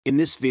In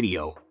this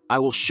video, I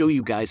will show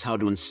you guys how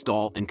to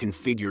install and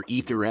configure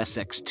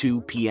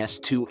AetherSX2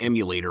 PS2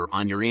 Emulator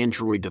on your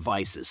Android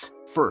devices.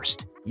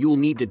 First, you will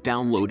need to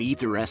download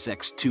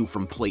AetherSX2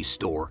 from Play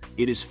Store.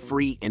 It is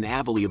free and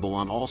available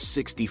on all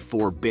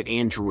 64-bit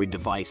Android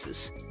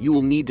devices. You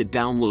will need to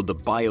download the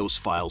BIOS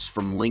files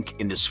from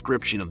link in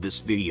description of this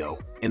video,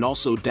 and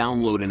also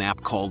download an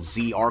app called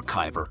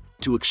Z-Archiver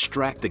to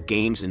extract the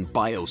games and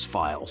BIOS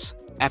files.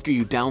 After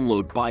you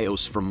download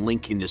BIOS from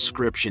link in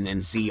description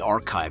and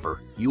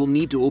Z-Archiver, you will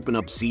need to open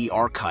up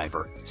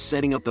Z-Archiver,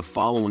 setting up the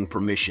following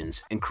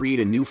permissions, and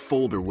create a new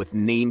folder with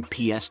name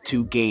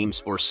PS2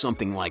 games or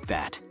something like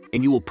that.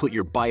 And you will put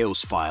your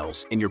BIOS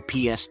files and your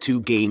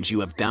PS2 games you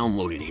have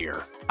downloaded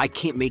here. I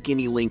can't make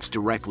any links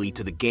directly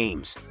to the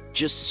games.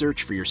 Just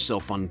search for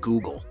yourself on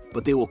Google,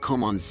 but they will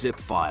come on zip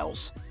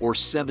files or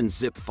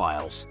 7-zip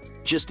files.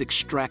 Just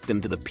extract them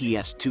to the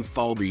PS2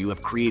 folder you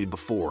have created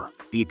before.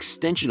 The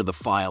extension of the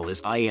file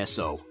is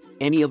ISO.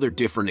 Any other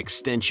different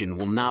extension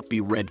will not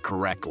be read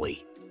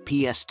correctly.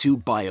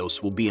 PS2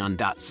 BIOS will be on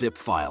 .zip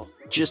file.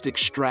 Just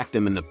extract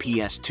them in the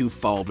PS2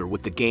 folder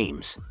with the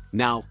games.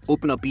 Now,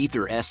 open up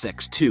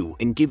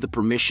AetherSX2 and give the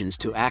permissions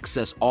to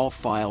access all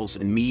files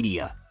and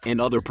media, and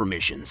other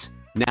permissions.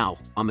 Now,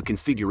 on the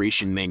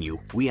configuration menu,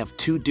 we have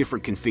two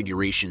different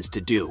configurations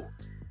to do.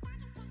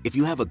 If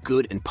you have a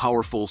good and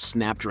powerful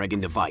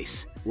Snapdragon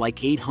device,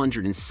 like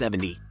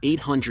 870,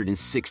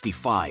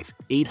 865,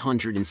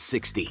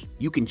 860,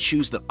 you can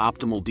choose the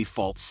optimal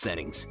default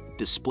settings.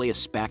 Display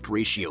aspect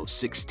ratio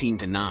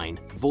 16:9,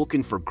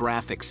 Vulkan for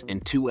graphics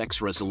and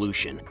 2x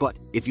resolution. But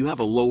if you have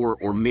a lower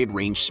or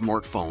mid-range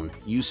smartphone,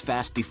 use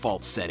fast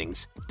default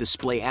settings.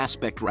 Display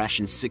aspect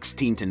ratio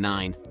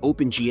 16:9,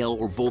 OpenGL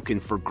or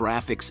Vulkan for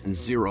graphics and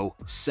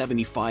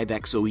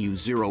 0.75x OU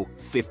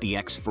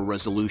 0.50x for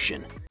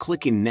resolution.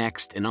 Click in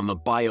Next, and on the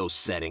BIOS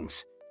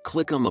settings,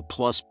 click on the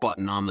plus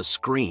button on the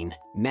screen,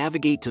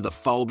 navigate to the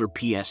folder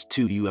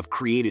PS2 you have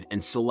created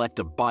and select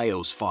a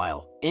BIOS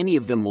file. Any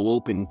of them will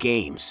open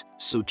games,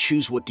 so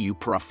choose what do you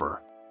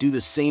prefer. Do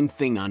the same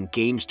thing on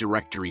Games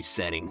Directory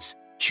settings.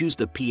 Choose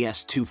the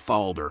PS2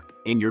 folder,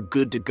 and you're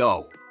good to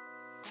go.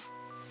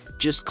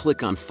 Just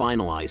click on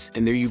Finalize,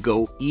 and there you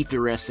go.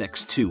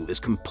 AetherSX2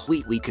 is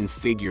completely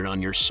configured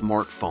on your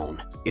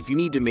smartphone. If you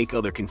need to make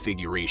other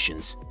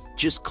configurations,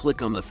 just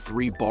click on the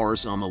three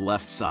bars on the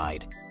left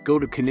side. Go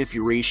to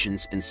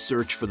Configurations and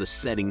search for the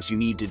settings you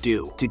need to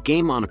do. To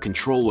game on a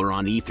controller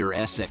on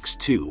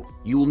AetherSX2,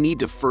 you will need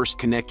to first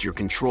connect your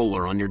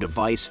controller on your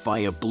device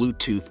via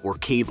Bluetooth or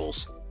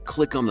cables.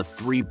 Click on the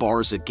three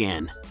bars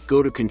again,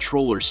 go to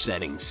Controller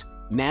Settings,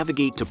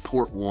 navigate to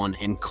port 1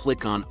 and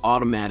click on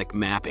Automatic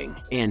Mapping.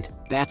 And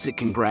that's it,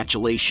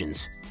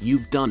 congratulations,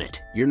 you've done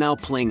it. You're now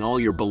playing all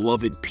your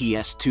beloved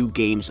PS2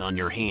 games on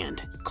your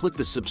hand. Click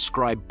the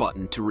subscribe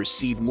button to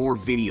receive more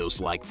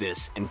videos like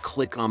this, and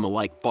click on the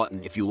like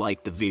button if you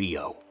like the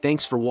video.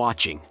 Thanks for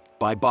watching.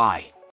 Bye-bye.